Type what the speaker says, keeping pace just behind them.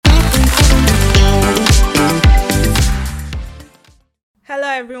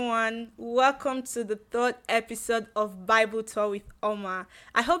everyone. Welcome to the third episode of Bible Tour with Oma.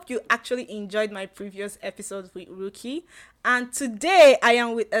 I hope you actually enjoyed my previous episodes with Rookie. And today I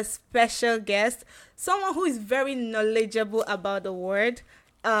am with a special guest, someone who is very knowledgeable about the word.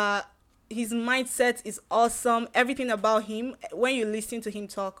 His mindset is awesome. Everything about him, when you listen to him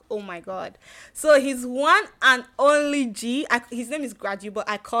talk, oh my God. So he's one and only G. His name is Gradu, but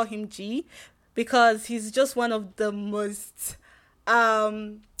I call him G because he's just one of the most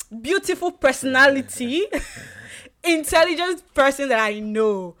beautiful personality, intelligent person that I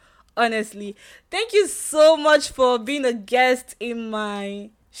know, honestly. Thank you so much for being a guest in my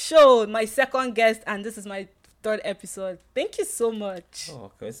show, my second guest, and this is my third episode. Thank you so much. Oh,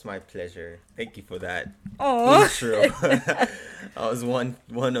 it's my pleasure. Thank you for that Oh, intro. That was one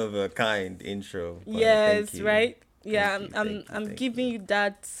of a kind intro. yes, thank you. right? Yeah, Thank I'm you. giving you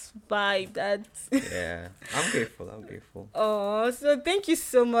that vibe. That Yeah, I'm grateful. oh, so thank you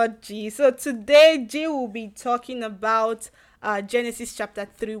so much, G. So today, G will be talking about Genesis chapter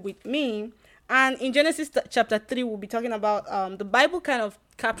 3 with me. And in Genesis chapter 3, we'll be talking about the Bible kind of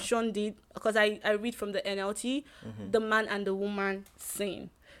captioned it because I read from the NLT, the man and the woman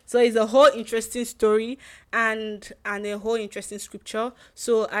sin. So it's a whole interesting story and a whole interesting scripture.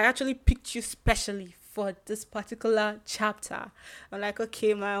 So I actually picked you specially for this particular chapter. I'm like,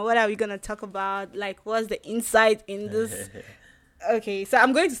 okay, man, what are we gonna talk about? Like, what's the insight in this? Okay, so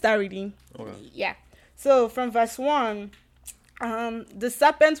I'm going to start reading. Okay. Yeah. So from verse 1, the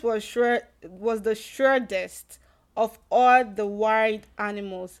serpent was the shrewdest of all the wild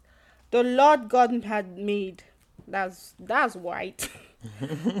animals the Lord God had made. That's white.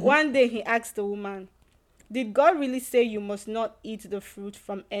 One day he asked the woman, "Did God really say you must not eat the fruit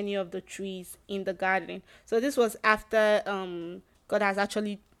from any of the trees in the garden?" So this was after God has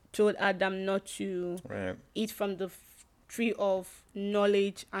actually told Adam not to Right. eat from the tree of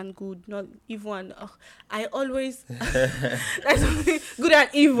knowledge and good, not evil and I always that's good and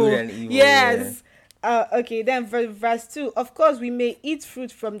evil. Good and evil, Yes. Okay, then verse 2. Of course, we may eat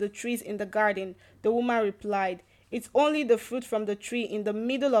fruit from the trees in the garden. The woman replied, "It's only the fruit from the tree in the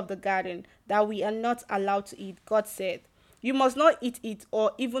middle of the garden that we are not allowed to eat." God said, "You must not eat it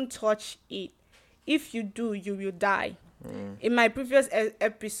or even touch it. If you do, you will die." In my previous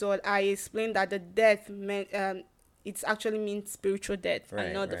episode, I explained that the death meant it actually means spiritual death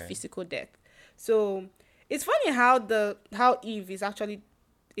and not the physical death. So it's funny how Eve is actually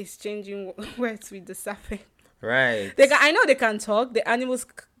exchanging words with the serpent. Right. I know they can talk. The animals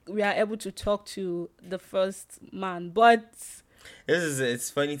we are able to talk to the first man, but It's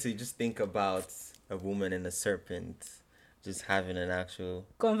funny to just think about a woman and a serpent just having an actual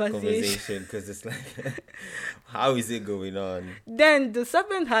conversation. because it's like, how is it going on? Then the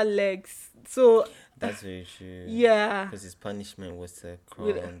serpent had legs, so That's very true. yeah. Because his punishment was to crawl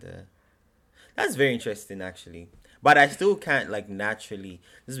With- on the. That's very interesting, actually. But I still can't, like, naturally,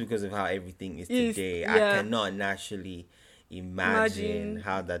 just because of how everything is Yes, today, yeah. I cannot naturally imagine Imagine.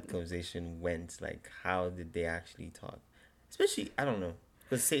 how that conversation went. Like, how did they actually talk? Especially, I don't know,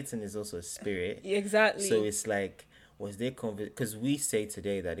 because Satan is also a spirit. Exactly. So it's like, was there because we say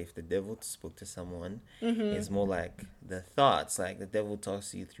today that if the devil spoke to someone, it's more like the thoughts, like the devil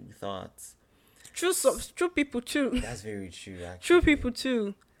talks to you through thoughts. True people too. That's very true, actually. True people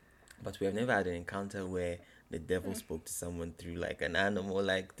too. But we have never had an encounter where the devil spoke to someone through like an animal,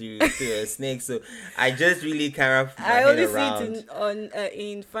 like through a snake. So I just really can't wrap my I head only around. see it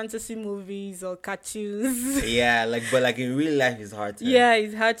in fantasy movies or cartoons. Yeah, but in real life, it's hard to Yeah,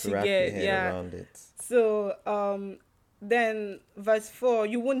 it's hard to wrap your get. head Yeah. around it. So then verse 4,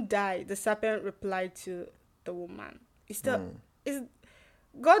 "You won't die," the serpent replied to the woman. Is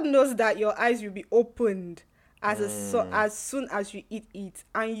God knows that your eyes will be opened as soon as you eat it,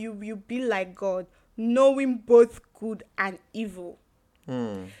 and you will be like God, knowing both good and evil.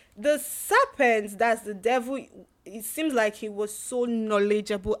 The serpent, that's the devil, it seems like he was so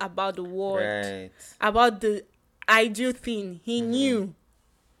knowledgeable about the word, Right. about the ideal thing. He knew,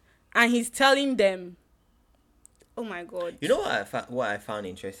 and he's telling them, oh my God. You know what I found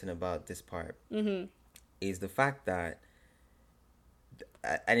interesting about this part is the fact that,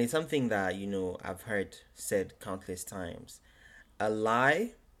 and it's something that I've heard said countless times, a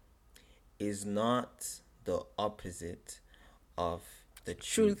lie is not the opposite of the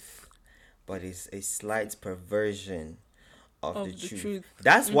truth, but it's a slight perversion of the truth.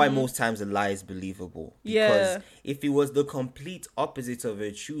 That's why most times a lie is believable. Because if it was the complete opposite of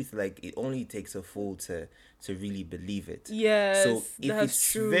a truth, like, it only takes a fool to really believe it. Yes, So if that's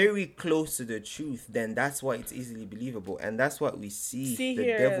it's true. very close to the truth, then that's why it's easily believable. And that's what we see the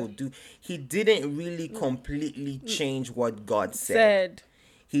here. devil do. He didn't really completely change what God said.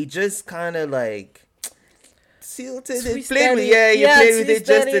 he just kind of like tilted it, Twisted played with, it. you play with it twisted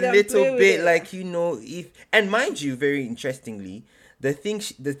just it a and little play with bit, it. like, you know, if, and mind you, very interestingly, the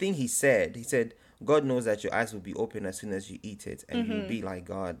thing he said, God knows that your eyes will be open as soon as you eat it, and you'll be like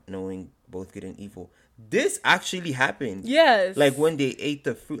God, knowing both good and evil. This actually happened. Yes. Like when they ate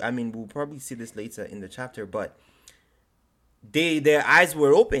the fruit. I mean, we'll probably see this later in the chapter, but their eyes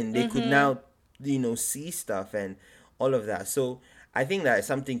were open. They could now, you know, see stuff and all of that. So I think that is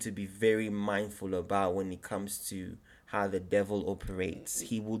something to be very mindful about when it comes to how the devil operates.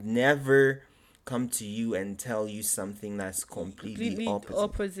 He would never come to you and tell you something that's completely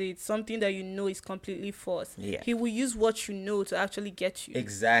opposite. Something that you know is completely false. Yeah. He will use what you know to actually get you.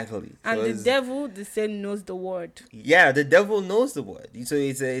 Exactly. And the devil, the same, knows the word. Yeah, the devil knows the word. So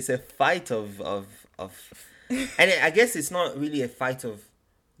it's a fight of and I guess it's not really a fight of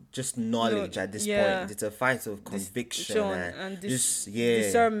just knowledge at this point. It's a fight of conviction and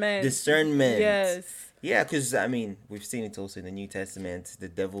discernment. Yes. Yeah, because I mean, we've seen it also in the New Testament. The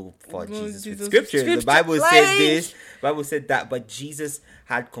devil fought Jesus with scripture. The Bible said this, the Bible said that, but Jesus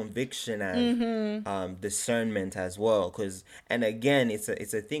had conviction and discernment as well. And again, it's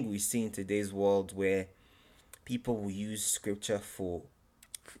a thing we see in today's world where people will use scripture for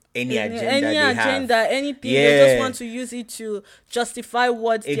any agenda they have. Anything. They just want to use it to justify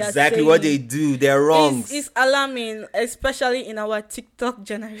what they are saying. Exactly what they do. They're wrong. It's alarming, especially in our TikTok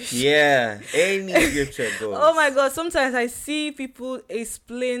generation. Yeah, any scripture goes. Oh my God! Sometimes I see people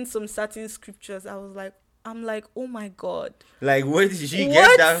explain some certain scriptures. I'm like, oh my God! Like, where did you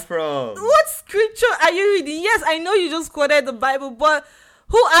get that from? What scripture are you reading? Yes, I know you just quoted the Bible, but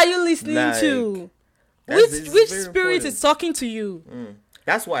who are you listening to? Which spirit is talking to you?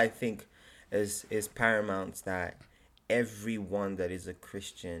 That's why I think is paramount that everyone that is a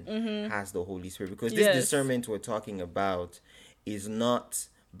Christian has the Holy Spirit, because this discernment we're talking about is not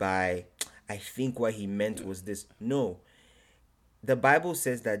by, I think what he meant was this. No, the Bible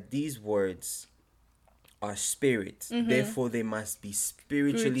says that these words are spirit, therefore they must be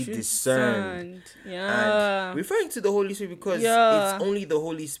spiritually discerned. Yeah. And referring to the Holy Spirit, because it's only the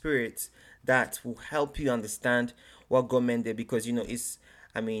Holy Spirit that will help you understand what God meant there, because, you know,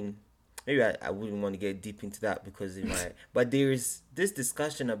 maybe I wouldn't want to get deep into that because it might, but there's this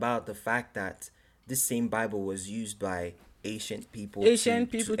discussion about the fact that this same Bible was used by ancient people to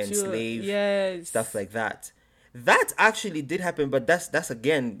enslave, stuff like that. That actually did happen, but that's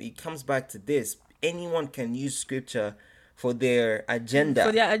again, it comes back to this. Anyone can use scripture for their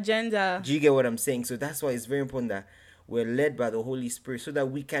agenda. Do you get what I'm saying? So that's why it's very important that we're led by the Holy Spirit so that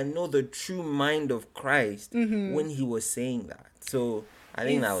we can know the true mind of Christ when he was saying that. So I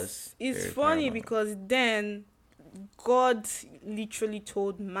think it's funny because then God literally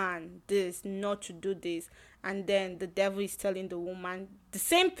told man this, not to do this, and then the devil is telling the woman the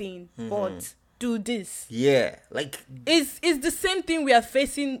same thing, but do this. Yeah, like it's the same thing we are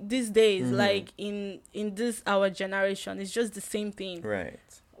facing these days, like in this our generation. It's just the same thing. Right.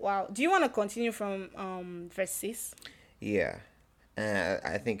 Wow. Do you want to continue from verse 6? Yeah.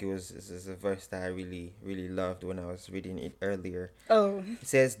 I think this is a verse that I really, really loved when I was reading it earlier. Oh. It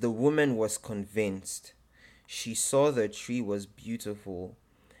says, the woman was convinced. She saw the tree was beautiful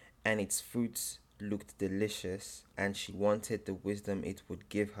and its fruits looked delicious, and she wanted the wisdom it would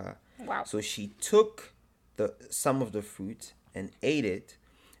give her. Wow. So she took some of the fruit and ate it.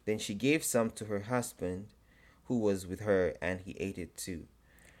 Then she gave some to her husband who was with her, and he ate it too.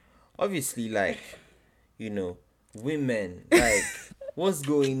 Obviously, like, you know, women, like, what's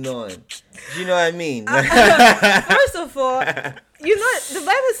going on? Do you know what I mean? First of all, you know, the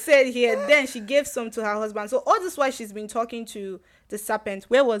Bible said here, then she gave some to her husband. So all this while she's been talking to the serpent,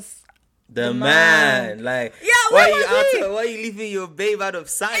 where was the man? Like, why are you leaving your babe out of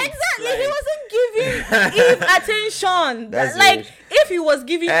sight? Exactly. Like, he wasn't giving Eve attention. If he was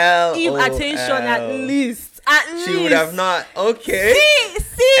giving Eve attention, at least she would have not. Okay. See,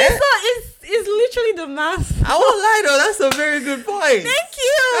 so it's literally the math. I won't lie though, that's a very good point. Thank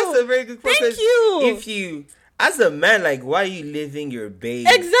you. That's a very good point. Thank you. If you, as a man, like, why are you leaving your babe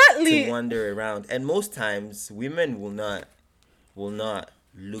to wander around? And most times, women will not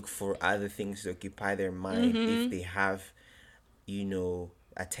look for other things to occupy their mind if they have, you know,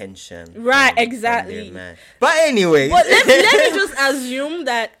 attention. Right, exactly. From their man. But anyway, let me just assume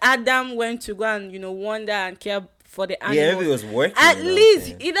that Adam went to go and, you know, wander and care for the animals. Yeah, maybe it was working. At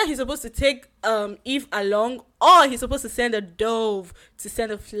least either he's supposed to take Eve along, or he's supposed to send a dove to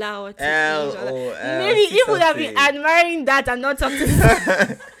send a flower to Eve. Maybe Eve would have been admiring that and not talking to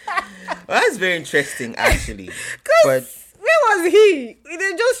him. Well, that's very interesting, actually. But where was he?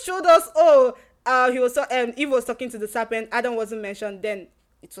 They just showed us. Eve was talking to the serpent. Adam wasn't mentioned. Then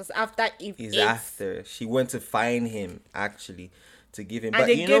it was after Eve Is ate. after she went to find him actually to give him. And But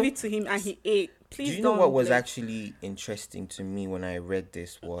they gave it to him and he ate. Please do you know don't what was blame. actually interesting to me when I read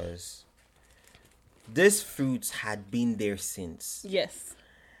this was this fruit had been there since. Yes.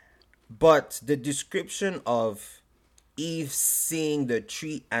 But the description of Eve seeing the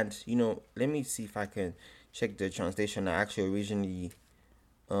tree, and let me see if I can check the translation I actually originally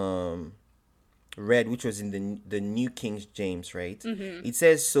read, which was in the New King James, right? Mm-hmm. It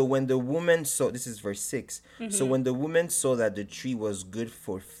says, so when the woman saw, this is verse 6, Mm-hmm. so when the woman saw that the tree was good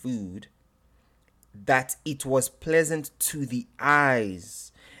for food, that it was pleasant to the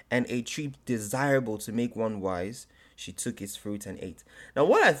eyes, and a tree desirable to make one wise, she took its fruit and ate. Now,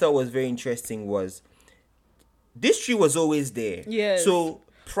 what I thought was very interesting was this tree was always there. Yes. So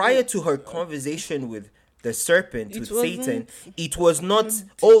prior to her conversation with the serpent, with Satan, it was not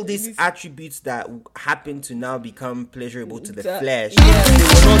all these attributes that happen to now become pleasurable to the flesh. Yes. They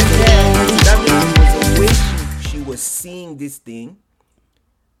were not there. So that means it was the way she was seeing this thing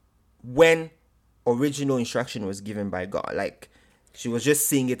when original instruction was given by God. Like, she was just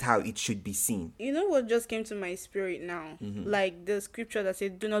seeing it how it should be seen. You know what just came to my spirit now? Like the scripture that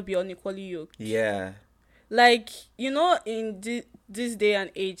said, do not be unequally yoked. Yeah. Like, in this day and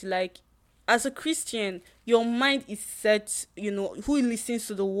age, like, as a Christian, your mind is set, who listens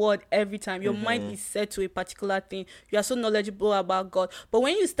to the word every time. Your mind is set to a particular thing. You are so knowledgeable about God. But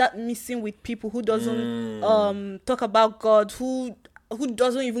when you start mixing with people who doesn't talk about God, who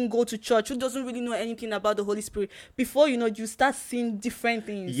doesn't even go to church, who doesn't really know anything about the Holy Spirit, before you know, you start seeing different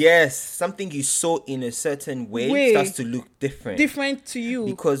things. Yes, something you saw in a certain way starts to look different. Different to you.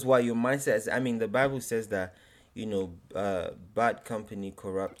 Because while your mind says, the Bible says that, bad company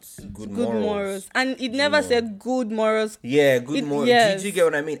corrupts good morals. And it never said good morals. Yeah, good morals. Yes. Do you get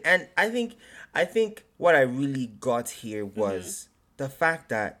what I mean? And I think what I really got here was the fact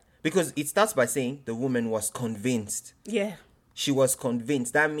that, because it starts by saying the woman was convinced. Yeah. She was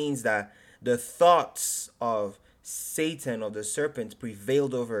convinced. That means that the thoughts of Satan or the serpent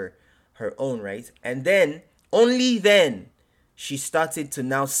prevailed over her own, right? And then, only then, she started to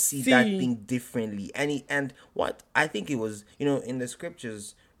now see that thing differently. And what I think it was, in the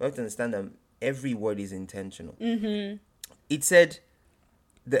scriptures, we have to understand that every word is intentional. It said,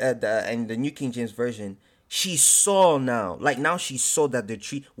 in the New King James Version, she saw now. Like, now she saw that the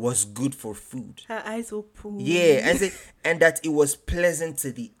tree was good for food. Her eyes open. Yeah, and that it was pleasant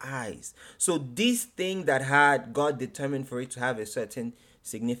to the eyes. So this thing that had God determined for it to have a certain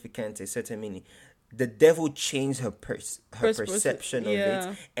significance, a certain meaning, the devil changed her perception of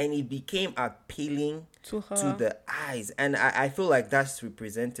it, and it became appealing to her, to the eyes. And I feel like that's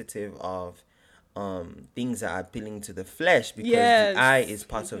representative of things that are appealing to the flesh, because the eye is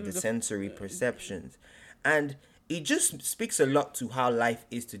part of the sensory perceptions. And it just speaks a lot to how life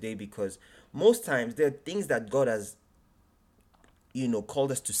is today, because most times there are things that God has,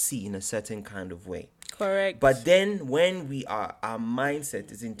 called us to see in a certain kind of way. Correct. But then when our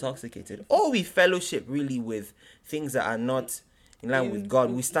mindset is intoxicated, or we fellowship really with things that are not in line with God,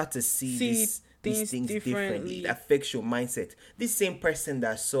 we start to see these things differently. It affects your mindset. This same person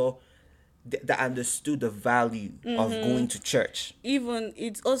that saw, that understood the value of going to church. Even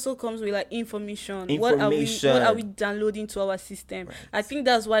it also comes with like information. What are we downloading to our system? Right. I think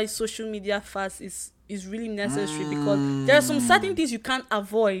that's why social media fast is really necessary, because there are some certain things you can't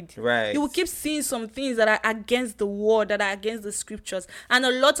avoid. Right. You will keep seeing some things that are against the word, that are against the scriptures, and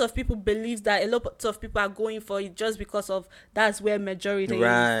a lot of people believe that a lot of people are going for it just because of that's where majority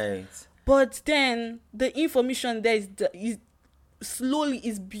is. But then the information there is slowly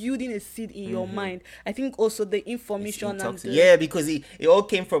is building a seed in your mind. I think also the information because it all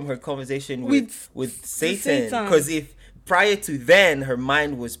came from her conversation with Satan. Because if prior to then her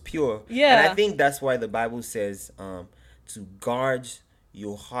mind was pure, and I think that's why the Bible says to guard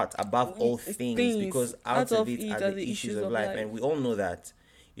your heart above all things, because out of it are the issues of life. And we all know that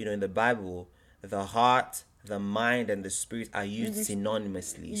in the Bible, the heart, the mind, and the spirit are used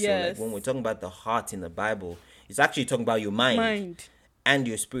synonymously. So like when we're talking about the heart in the Bible, it's actually talking about your mind and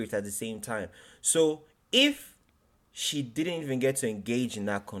your spirit at the same time. So if she didn't even get to engage in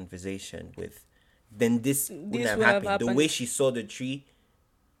that conversation then this wouldn't have happened. The way she saw the tree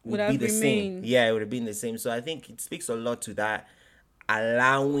would be the same. Yeah, it would have been the same. So I think it speaks a lot to that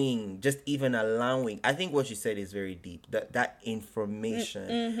allowing. I think what she said is very deep. That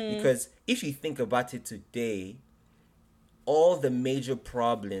information. Because if you think about it today, all the major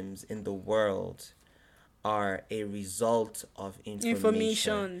problems in the world are a result of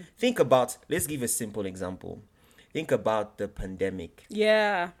information. Think about, let's give a simple example. Think about the pandemic.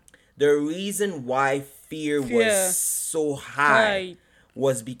 Yeah. The reason why fear was so high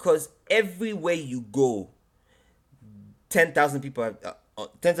was because everywhere you go, 10,000 people have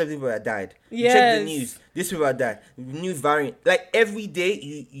 10,000 people have died. You check the Yes. news. These people have died. New variant. Like every day,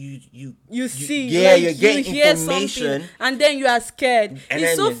 you see, yeah, like, you're getting you hear information. something, and then you are scared. And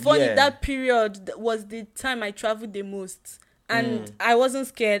It's then so you- funny. yeah. That period was the time I traveled the most, and I wasn't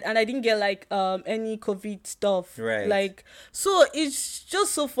scared, and I didn't get like any COVID stuff. Right. Like, so it's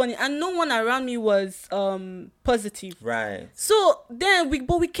just so funny, and no one around me was positive. Right. So then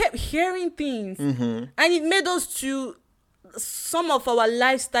we kept hearing things, Mm-hmm. and it made us to some of our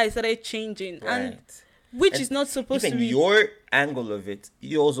lifestyles started changing, Right. and which And is not supposed Even to be. your angle of it,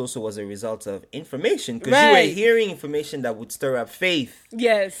 yours also was a result of information, because you Right. were hearing information that would stir up faith,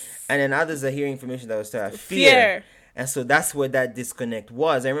 Yes. and then others are hearing information that would stir up Fear. fear. And so that's where that disconnect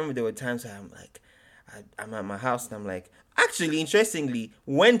was. I remember there were times where I'm like, I'm at my house and I'm like, actually, interestingly,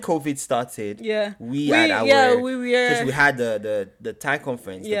 when COVID started, Yeah. we had the Thai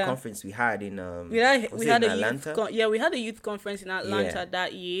conference, Yeah. the conference we had in We had was we it had in a Atlanta? we had a youth conference in Atlanta Yeah.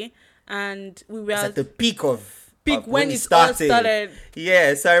 that year, and we were It's at the peak of when it it all started.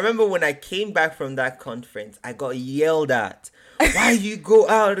 Yeah, so I remember when I came back from that conference, I got yelled at. Why you go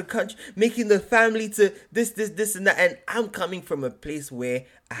out of the country making the family to this and that? And I'm coming from a place where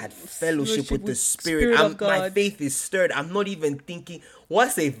I had fellowship with the Spirit. Spirit of My God. faith is stirred. I'm not even thinking,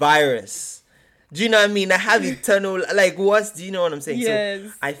 what's a virus? Do you know what I mean? I have eternal, like, do you know what I'm saying? Yes.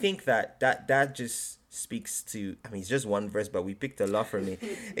 So I think that just speaks to, I mean, it's just one verse, but we picked a lot from it.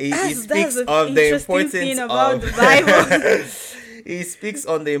 It speaks the of the interesting importance thing about of the Bible. He speaks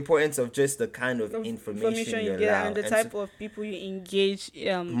on the importance of just the kind of information you get allow, and the type of people you engage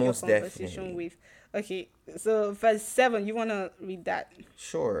your Most conversation definitely. with. Okay, so verse 7, you want to read that?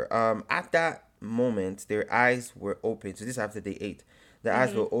 Sure. At that moment, their eyes were open. So this is after they ate. Their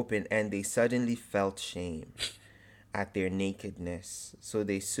eyes were open, and they suddenly felt shame at their nakedness. So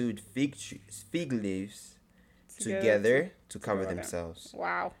they sewed fig leaves together to cover them. themselves.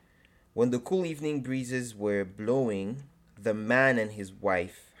 Wow. When the cool evening breezes were blowing, the man and his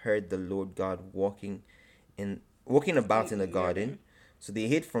wife heard the Lord God walking about in the garden. So they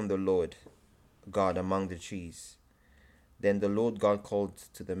hid from the Lord God among the trees. Then the Lord God called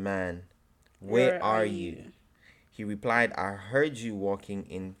to the man, "Where are you?" He replied, "I heard you walking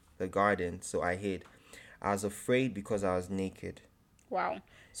in the garden, so I hid. I was afraid because I was naked." Wow.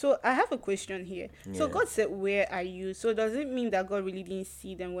 So I have a question here. So Yeah. God said, "Where are you?" So does it mean that God really didn't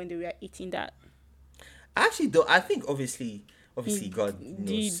see them when they were eating that? I actually don't. I think obviously He God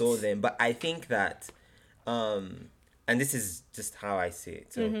did. saw them, but I think that, and this is just how I see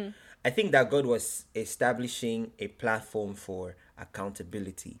it. So I think that God was establishing a platform for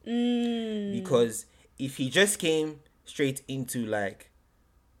accountability, because if He just came straight into like,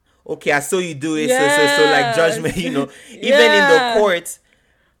 okay, I saw you do it, so like Yes. judgment, even Yeah.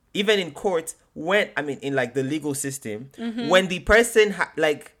 even in court, when I mean in like the legal system, when the person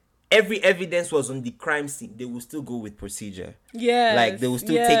like every evidence was on the crime scene, they will still go with procedure. Yes. Like they will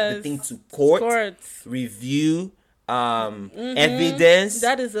still take the thing to court, review evidence.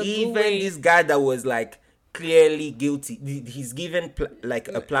 That is a good even way. this guy that was like clearly guilty, he's given like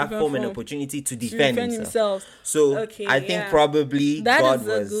a platform and opportunity to defend himself. So Okay, I think yeah. probably That God is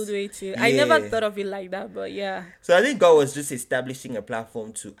was a good way to. I never Yeah. thought of it like that, but yeah. So I think God was just establishing a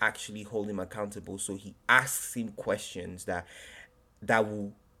platform to actually hold him accountable. So He asks him questions that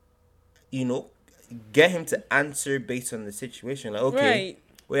will, get him to answer based on the situation. Like, okay, Right.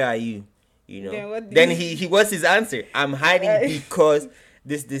 where are you? Then what do Then you- he what's his answer? I'm hiding because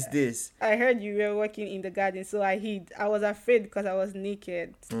this. I heard you were working in the garden, so I hid. I was afraid because I was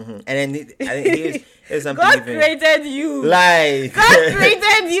naked. And then I think here's something God even created you. like God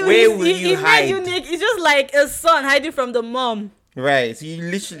created you. Where will He you made hide? you naked. It's just like a son hiding from the mom. Right, so you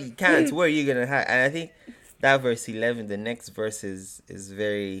literally can't. Where are you gonna hide? And I think that verse 11, the next verse is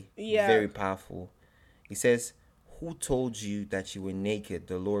very very powerful. He says, "Who told you that you were naked?"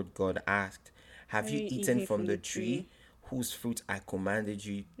 The Lord God asked. "Have you eaten from the tree whose fruit I commanded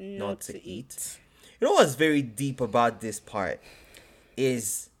you not to eat?" You know what's very deep about this part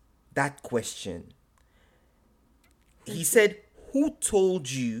is that question. He said, "Who told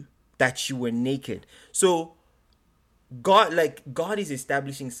you that you were naked?" So God is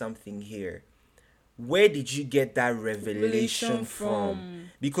establishing something here. Where did you get that revelation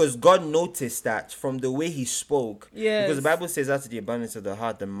from? Because God noticed that from the way he spoke. Yes. Because the Bible says, out of the abundance of the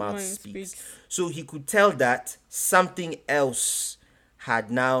heart, the mouth Mind speaks. speaks. So he could tell that something else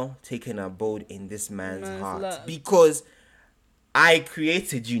had now taken abode in this man's heart. love. Because I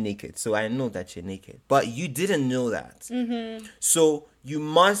created you naked, so I know that you're naked. But you didn't know that. So you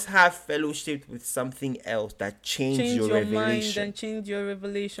must have fellowship with something else that changes your mind revelation. and change your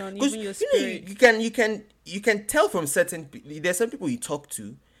revelation, Because even your you know, spirit. you can tell from certain there's some people you talk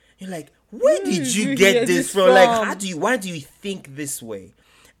to, you're like, where did you you get hear this this from? Like, from? why do you think this way?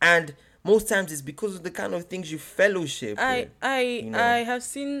 And most times it's because of the kind of things you fellowship with. I have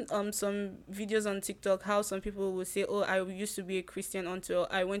seen some videos on TikTok how some people will say, oh, I used to be a Christian until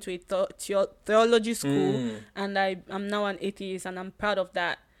I went to a theology school and I'm now an atheist and I'm proud of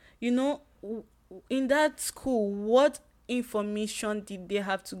that. You know, in that school, what information did they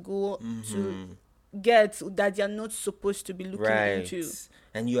have to go to get that they are not supposed to be looking into?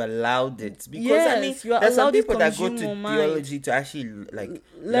 And you allowed it because Yes, you are there's some allowed to people that go to consume more theology to actually like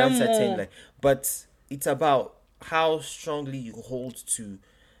learn certain more. like, but it's about how strongly you hold to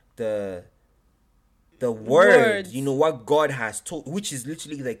the word, you know, what God has told, which is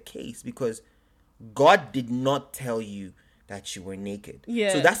literally the case, because God did not tell you that you were naked.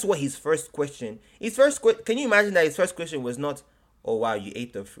 Yeah. So that's what his first question. Can you imagine that his first question was not, oh wow, you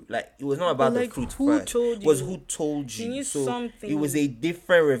ate the fruit? Like, it was not about like, the fruit who first. told It was you? who told He you. knew So something. it was a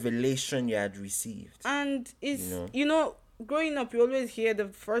different revelation you had received. And it's, you know, growing up, you always hear the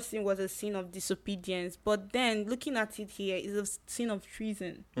first sin was a sin of disobedience, but then looking at it here is a sin of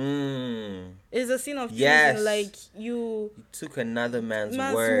treason. It's a sin of treason, like you took another man's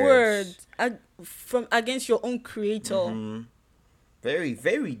word from against your own creator. Very,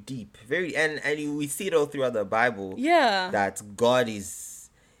 very deep, and we see it all throughout the Bible. Yeah, that God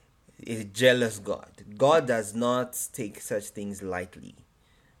is a jealous God. God does not take such things lightly.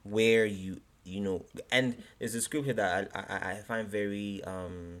 Where you know, and there's a scripture that I find very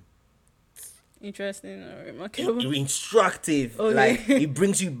interesting or remarkable, instructive. Okay. Like, it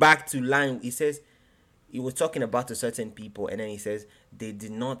brings you back to line. He says, he was talking about a certain people, and then he says they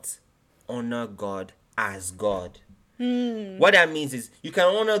did not honor God as God. What that means is you can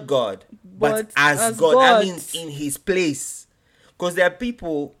honor God, but as God. That means in his place. Because there are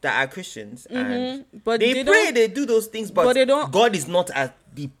people that are Christians and but they pray, they do those things, but they don't, God is not at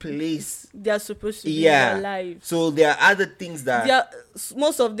the place they are supposed to be in their lives. So there are other things that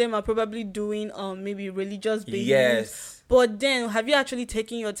most of them are probably doing maybe religious beliefs. Yes. But then have you actually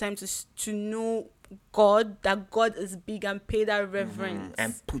taken your time to know God, that God is big, and pay that reverence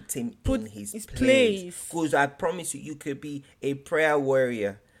and put him in his place? Because I promise you could be a prayer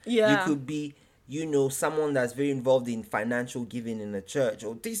warrior. You could be, you know, someone that's very involved in financial giving in the church,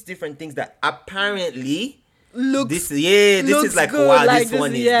 or these different things that apparently this is like, good, wow, like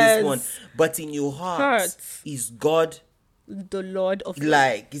this one, but in your heart is God, the Lord of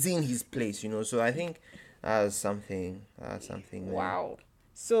like, is in his place, you know. So I think that's something. Wow.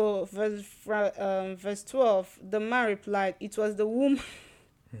 So verse 12, the man replied, it was the woman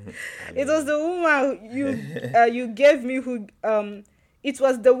it was the woman you gave me who it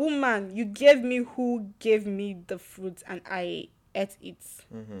was the woman you gave me who gave me the fruit and I ate it.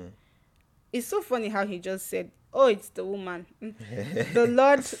 It's so funny how he just said, oh, it's the woman. The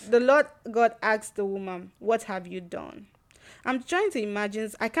Lord God asked the woman, what have you done? I'm trying to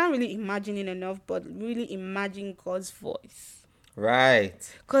imagine. I can't really imagine it enough, but really imagine God's voice. Right.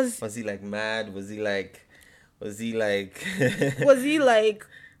 Because was he like mad? Was he like was he like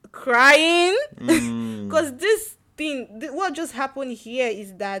crying? Because this thing, what just happened here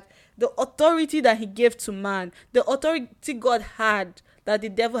is that the authority that he gave to man, the authority God had, that the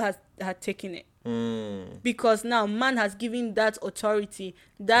devil had taken it. Because now man has given that authority,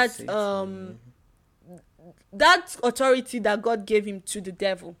 that authority that God gave him to the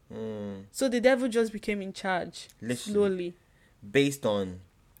devil. So the devil just became in charge. Literally. Slowly. Based on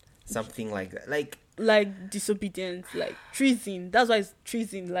something like that. Like disobedience, like treason. That's why it's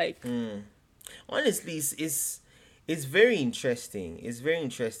treason. Like honestly, it's very interesting. It's very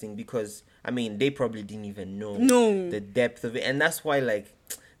interesting because I mean they probably didn't even know the depth of it. And that's why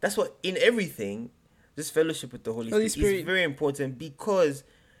that's what in everything, this fellowship with the Holy Spirit is very important, because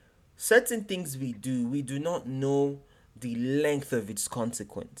certain things we do not know the length of its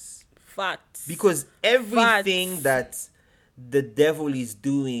consequence. Facts. Because everything that the devil is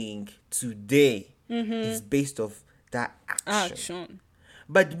doing today is based off that action.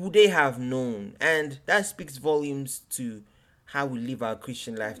 But would they have known? And that speaks volumes to how we live our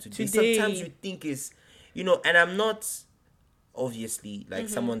Christian life today. Sometimes you think is, you know, and I'm not obviously like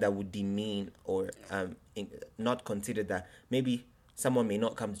someone that would demean or not consider that maybe someone may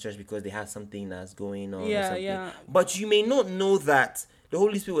not come to church because they have something that's going on or something. But you may not know that the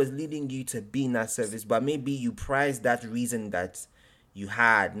Holy Spirit was leading you to be in that service, but maybe you prize that reason that you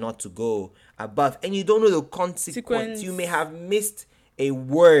had not to go above, and you don't know the consequence. You may have missed a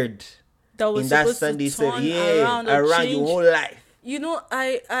word that was in that Sunday service around your whole life. You know,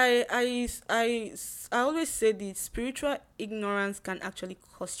 I always say this: spiritual ignorance can actually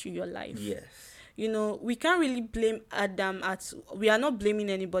cost you your life. Yes. You know, we can't really blame Adam at, we are not blaming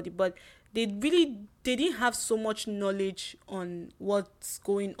anybody, but they didn't have so much knowledge on what's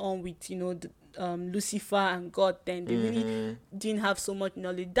going on with, Lucifer and God. Then they really didn't have so much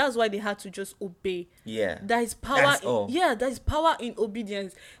knowledge. That's why they had to just obey. Yeah. There is power That's all. there is power in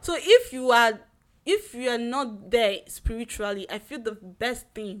obedience. So if you are not there spiritually, I feel the best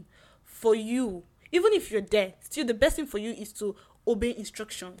thing for you, even if you're there, still the best thing for you is to obey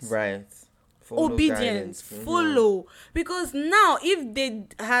instructions. Right. Follow Obedience, guidance. Mhm. follow. Because now, if they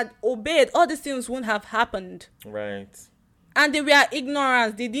had obeyed, all these things wouldn't have happened. Right. And they were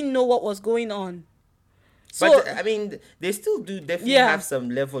ignorant. They didn't know what was going on. So, But I mean, they still do definitely Yeah. have some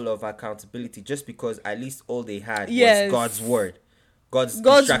level of accountability, just because at least all they had Yes. was God's word, God's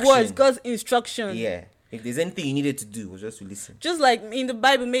God's instruction. words, God's instruction. Yeah. If there's anything you needed to do, was just to listen. Just like in the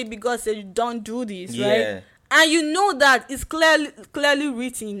Bible, maybe God said, don't do this, Yeah. right? And you know that it's clearly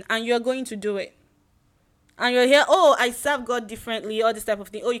written, and you're going to do it. And you're here, oh, I serve God differently, all this type of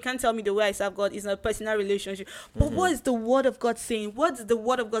thing. Oh, you can't tell me the way I serve God is a personal relationship. But what is the word of God saying? What does the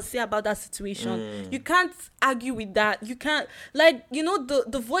word of God say about that situation? You can't argue with that. You can't,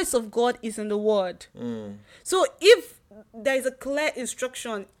 the voice of God is in the word. So if there is a clear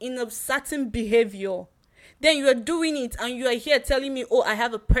instruction in a certain behavior, then you are doing it, and you are here telling me, oh, I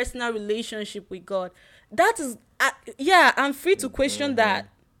have a personal relationship with God. That is, I'm free to question that.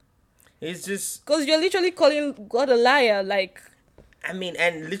 It's just, Because you're literally calling God a liar. Like, I mean,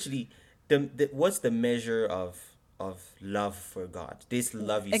 and literally, the what's the measure of love for God? This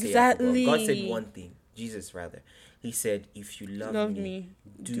love you say for God. God said Exactly. one thing. Jesus, rather, he said, "If you love, Love me, me,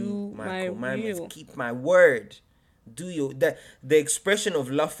 do do my my commandments, will." keep my word." Do you the expression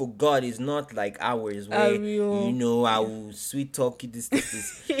of love for God is not like ours, where will. I will sweet talk you this.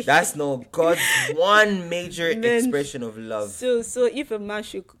 That's not God's one major Then- expression of love. So if a man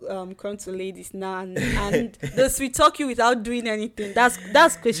should come to ladies now and they sweet talk you without doing anything, that's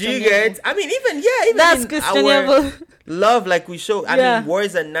Do questionable. you get? I mean, even That's in questionable. our love, like we show. I Yeah. mean,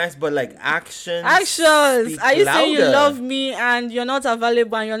 words are nice, but like actions. Actions. speak Are you saying you louder, love me and you're not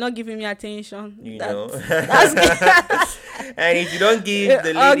available and you're not giving me attention? That's and if you don't give the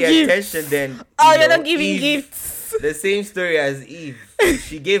Or lady gifts. attention, then You're not giving Eve, gifts. The same story as Eve. If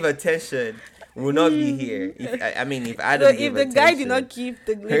she gave attention, will not be here. If So Adam if gave the attention, guy did not give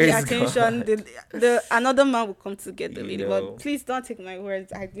the lady Praise attention, God. the another man will come to get the You lady. know. But please don't take my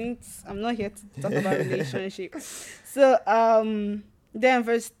words. I'm not here to talk about relationship. So then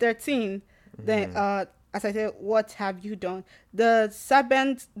verse 13, then as I said, what have you done? The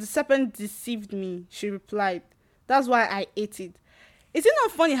serpent deceived me, she replied. That's why I ate it. Is it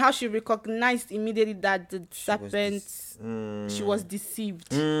not funny how she recognized immediately that the serpent she was deceived?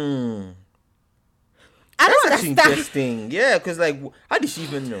 Mm. I don't That's actually understand. interesting. Yeah, because how did she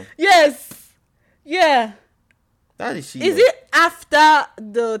even know? Yes. Yeah. How did she Is know? it after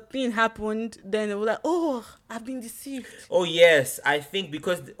the thing happened, then they were like, oh, I've been deceived? Oh yes, I think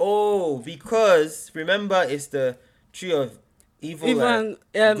because remember it's the tree of evil, Even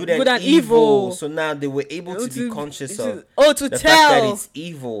and good and evil. So now they were able to be conscious of to the tell. fact that it's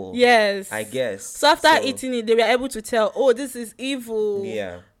evil. Yes. I guess. So after eating it, they were able to tell, oh, this is evil.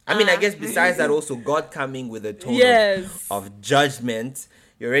 Yeah. I mean, I guess besides that, also God coming with a tone Yes. of judgment,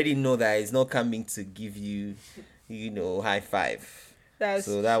 you already know that He's not coming to give you, high five. That's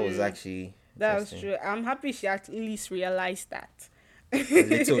So that true. was actually That was interesting. true. I'm happy she at least realized that. A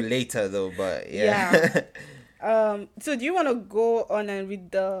little later though, but yeah. So do you want to go on and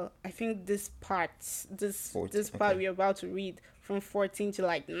read this part 14, this part okay. we're about to read from 14 to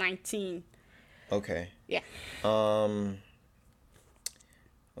like 19? Okay. Yeah.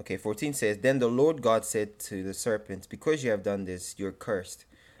 Okay, 14 says, Then the Lord God said to the serpent, Because you have done this, you're cursed.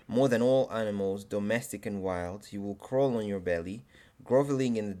 More than all animals, domestic and wild, you will crawl on your belly,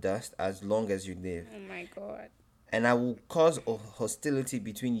 groveling in the dust as long as you live. Oh my God. And I will cause hostility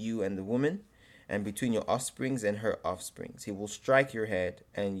between you and the woman, and between your offsprings and her offsprings. He will strike your head,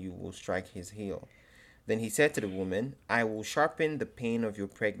 and you will strike his heel. Then he said to the woman, I will sharpen the pain of your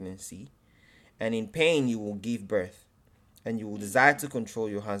pregnancy, and in pain you will give birth. And you will desire to control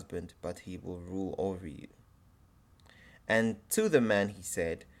your husband, but he will rule over you. And to the man he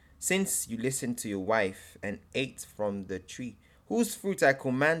said, Since you listened to your wife and ate from the tree, whose fruit I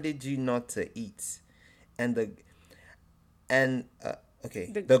commanded you not to eat, the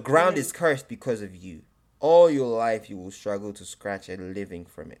ground is cursed because of you. All your life you will struggle to scratch a living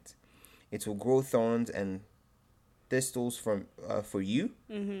from it. It will grow thorns and thistles for you,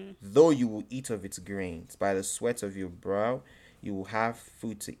 though you will eat of its grains. By the sweat of your brow You will have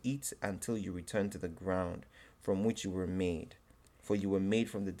food to eat until you return to the ground from which you were made. For you were made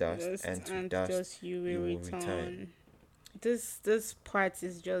from the dust, Just and to and dust just you you will will return. return. This part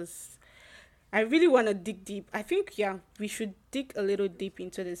is just. I really want to dig deep. I think we should dig a little deep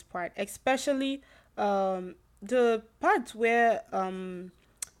into this part, especially the part where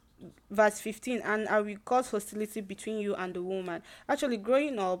verse 15, and I will cause hostility between you and the woman. Actually,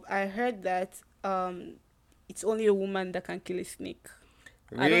 growing up, I heard that it's only a woman that can kill a snake.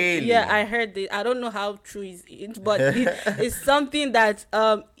 Really? Yeah, I heard it. I don't know how true is it, but it's something that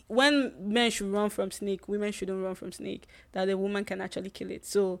when men should run from snake, women shouldn't run from snake. That a woman can actually kill it.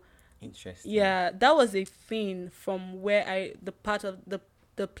 So Interesting. yeah, that was a thing from where the part of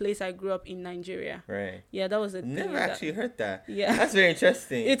the place I grew up in Nigeria. Right. Yeah, that was a thing. Never actually heard that. Yeah. That's very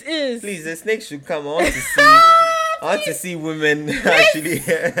interesting. It is. Please, the snake should come. I want to see. I want to see women actually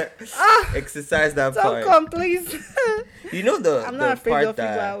exercise that So part. come, please. You know I'm the not afraid part of you, but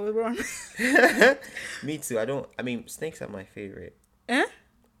I that. will run. Me too. I don't. I mean, snakes are my favorite. Eh?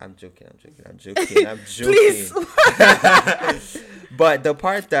 I'm joking. I'm joking. Please. But the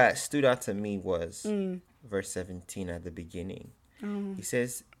part that stood out to me was verse 17 at the beginning. He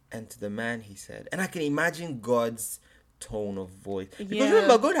says, and to the man he said, and I can imagine God's tone of voice. Because Yeah.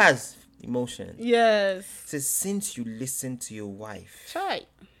 remember, God has emotion. Yes. It says, since you listened to your wife Try.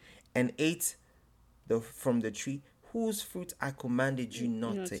 and ate from the tree whose fruit I commanded you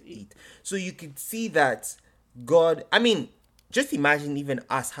not to eat. So you could see that God, I mean, just imagine even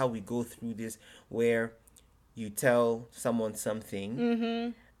us how we go through this, where you tell someone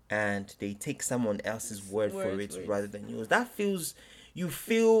something and they take someone else's word for it rather than yours. That feels, you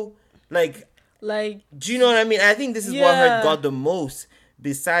feel like, do you know what I mean? I think this is what hurt God the most,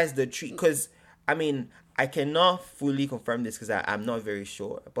 besides the tree. Because, I mean, I cannot fully confirm this because I'm not very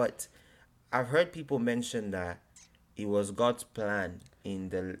sure. But I've heard people mention that it was God's plan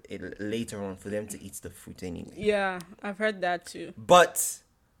later on for them to eat the fruit anyway. Yeah, I've heard that too. But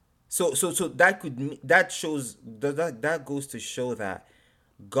so that goes to show that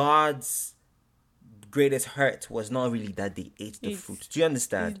God's greatest hurt was not really that they ate the fruit. Do you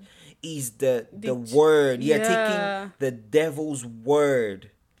understand? Is the word, taking the devil's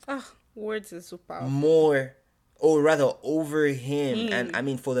word. Words are so powerful. More, or rather, over him, and I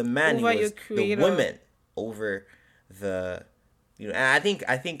mean, for the man, over he was the woman over the, and I think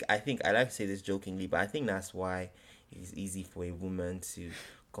I like to say this jokingly, but I think that's why it's easy for a woman to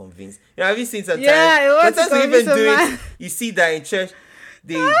convince. Have you seen sometimes? Yeah, sometimes we even do it. You see that in church,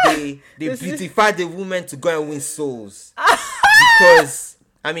 they beautify the woman to go and win souls because.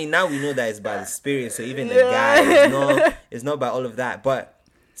 I mean, now we know that it's by the spirit, so even the guy is not by all of that. But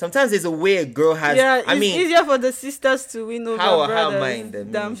sometimes there's a way a girl has. Yeah, it's easier for the sisters to win over brothers how am I in the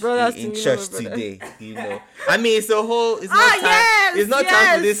than brothers in to church win over today? I mean, it's a whole. It's not time. Yes, it's not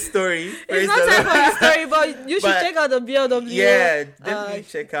time for this story. It's not time for this story, but you should check out the BLW. Yeah, definitely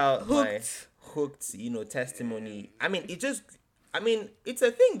check out Hooked. my Hooked, testimony. I mean, it's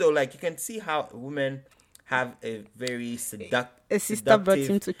a thing though. Like you can see how women have a very a sister brought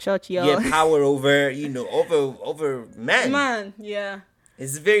him to church, y'all. Yeah, power over over men. Man, yeah.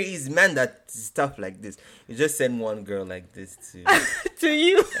 It's very easy, man. That stuff like this. You just send one girl like this to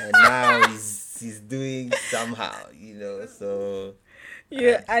you, and now he's doing somehow, So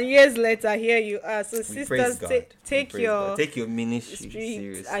yeah, and years later, here you are. So sisters, take your ministry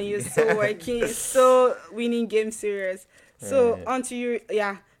seriously, and you're so working, so winning game serious. So onto you,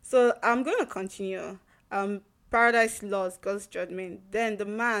 yeah. So I'm gonna continue. Paradise lost, God's judgment. Then the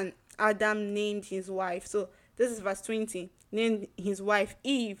man Adam named his wife. So this is verse 20. Named his wife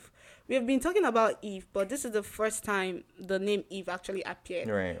Eve. We have been talking about Eve, but this is the first time the name Eve actually appeared.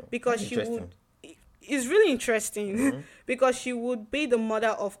 Right. Because she would. It's really interesting because she would be the mother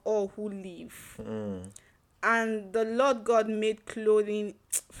of all who live. And the Lord God made clothing.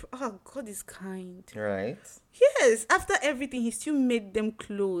 Oh, God is kind. Right. Yes, after everything, He still made them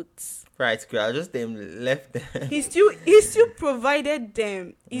clothes. Right, girl. Just them left them. He still provided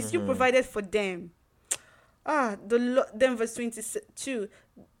them. He still provided for them. Then verse 22.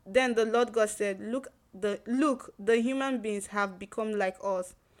 Then the Lord God said, Look, the human beings have become like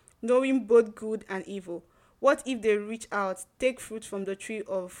us, knowing both good and evil. What if they reach out, take fruit from the tree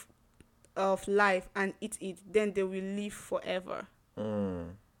of life and eat it? Then they will live forever.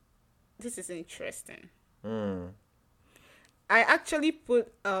 This is interesting. I actually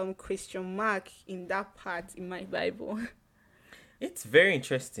put question mark in that part in my Bible. It's very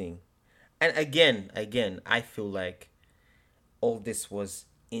interesting. And again, I feel like all this was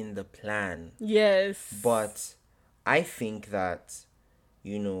in the plan. Yes. But I think that,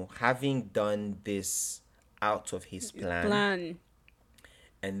 having done this out of his plan.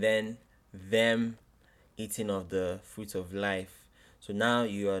 And then them eating of the fruit of life. So now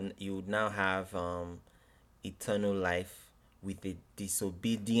you would now have eternal life with a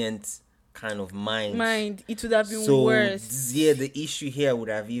disobedient kind of mind. It would have been worse. Yeah, the issue here would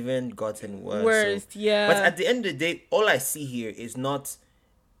have even gotten worse. Yeah. But at the end of the day, all I see here is not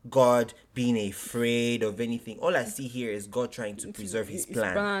God being afraid of anything. All I see here is God trying to preserve his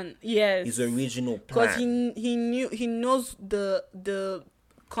plan. Yes. His original plan. Because he knows the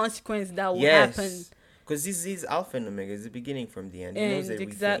consequence that will happen. Because this is Alpha and Omega. It's the beginning from the end. He knows everything.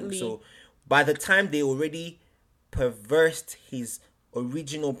 Exactly. So by the time they already perversed his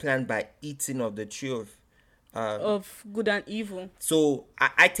original plan by eating of the tree of good and evil. So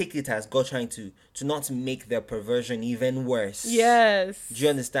I take it as God trying to not make their perversion even worse. Yes. Do you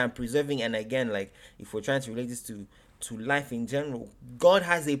understand? Preserving, and again, like if we're trying to relate this to life in general, God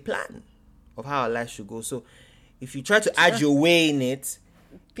has a plan of how our life should go. So if you try to add your way in it,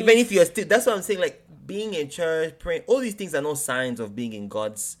 even if you're still, that's what I'm saying, like being in church, praying, all these things are no signs of being in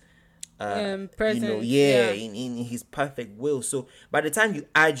God's presence. In his perfect will. So by the time you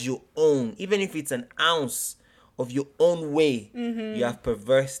add your own, even if it's an ounce of your own way, you have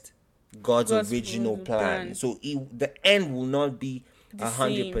perversed God's original plan. So the end will not be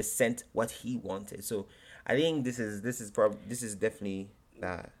 100% what he wanted. So I think this is definitely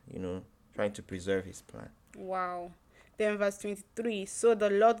that, trying to preserve his plan. Wow. Then verse 23, so the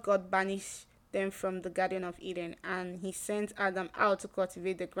Lord God banished them from the Garden of Eden, and he sent Adam out to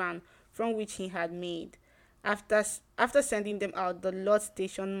cultivate the ground from which he had made. After sending them out, the Lord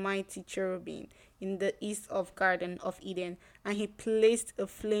stationed mighty cherubim in the east of Garden of Eden, and he placed a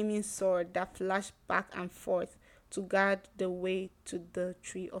flaming sword that flashed back and forth to guard the way to the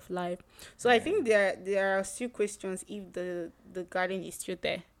tree of life. So I think there are still questions if the garden is still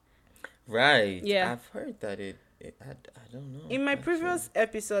there. Right. Yeah. I've heard that I don't know. In my previous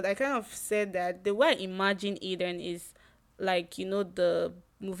episode, I kind of said that the way I imagine Eden is like, the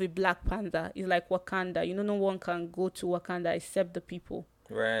movie Black Panther is like Wakanda. No one can go to Wakanda except the people.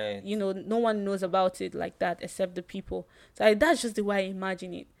 Right. No one knows about it like that except the people. So that's just the way I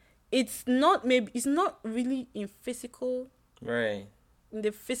imagine it. It's not really in physical. Right. In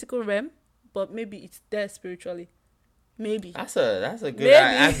the physical realm, but maybe it's there spiritually. Maybe. That's a good.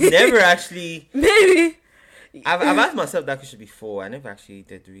 I've never actually. Maybe. I've asked myself that question before. I never actually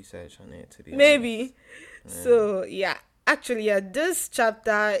did research on it, to be honest. Maybe. Yeah. So yeah, actually, this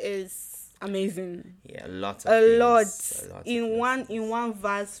chapter is amazing. Yeah, a lot. In one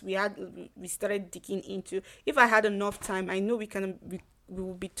verse, we started digging into. If I had enough time, I know we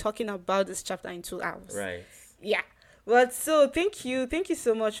will be talking about this chapter in 2 hours. Right. Yeah. But so thank you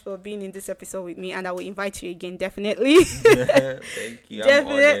so much for being in this episode with me, and I will invite you again, definitely. Thank you.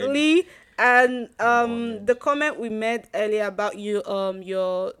 Definitely. And the comment we made earlier about you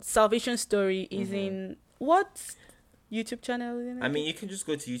your salvation story is in what YouTube channel? I mean, you can just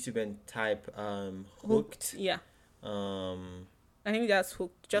go to YouTube and type Hooked. Yeah. I think that's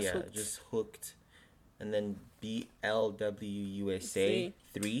Hooked. Hooked. Just Hooked, and then BLWUSA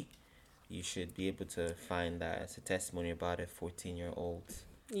 3. You should be able to find that. It's a testimony about a 14-year-old.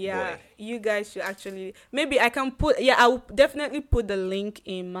 Yeah, boy. You guys should actually. Maybe I can put. Yeah, I will definitely put the link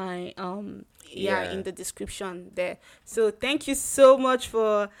in my in the description there. So thank you so much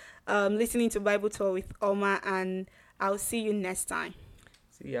for listening to Bible Talk with Oma, and I'll see you next time.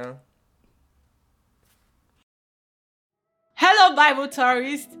 See ya. Hello, Bible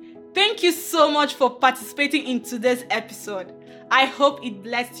tourists. Thank you so much for participating in today's episode. I hope it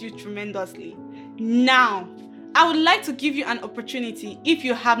blessed you tremendously. Now, I would like to give you an opportunity if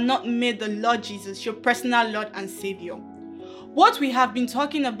you have not made the Lord Jesus your personal Lord and Savior. What we have been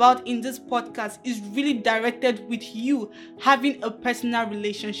talking about in this podcast is really directed with you having a personal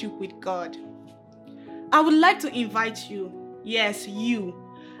relationship with God. I would like to invite you, yes, you,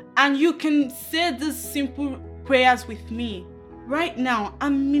 and you can say these simple prayers with me right now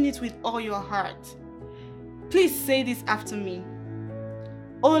and mean it with all your heart. Please say this after me.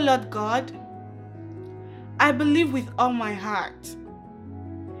 Oh Lord God, I believe with all my heart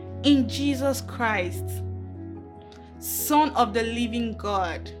in Jesus Christ, Son of the living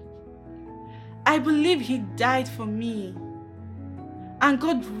God. I believe he died for me and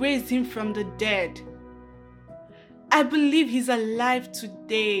God raised him from the dead. I believe he's alive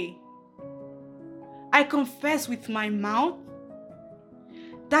today. I confess with my mouth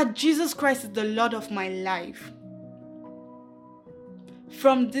that Jesus Christ is the Lord of my life.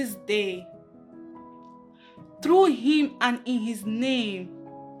 From this day, through him and in his name,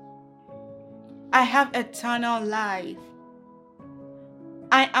 I have eternal life.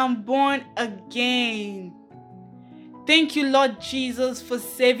 I am born again. Thank you, Lord Jesus, for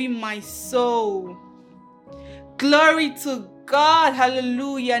saving my soul. Glory to God.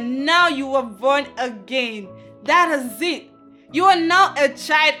 Hallelujah. Now you are born again. That is it. You are now a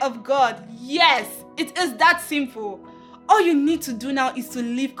child of God. Yes, it is that simple. All you need to do now is to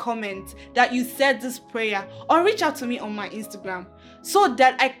leave comments that you said this prayer, or reach out to me on my Instagram so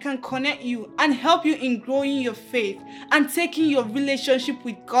that I can connect you and help you in growing your faith and taking your relationship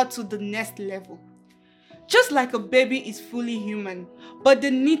with God to the next level. Just like a baby is fully human, but they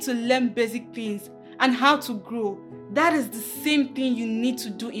need to learn basic things and how to grow, that is the same thing you need to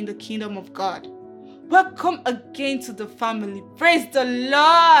do in the kingdom of God. Welcome again to the family. Praise the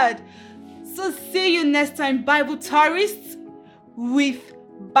Lord. So see you next time, Bible tourists, with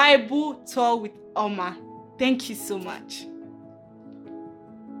Bible Tour with Oma. Thank you so much.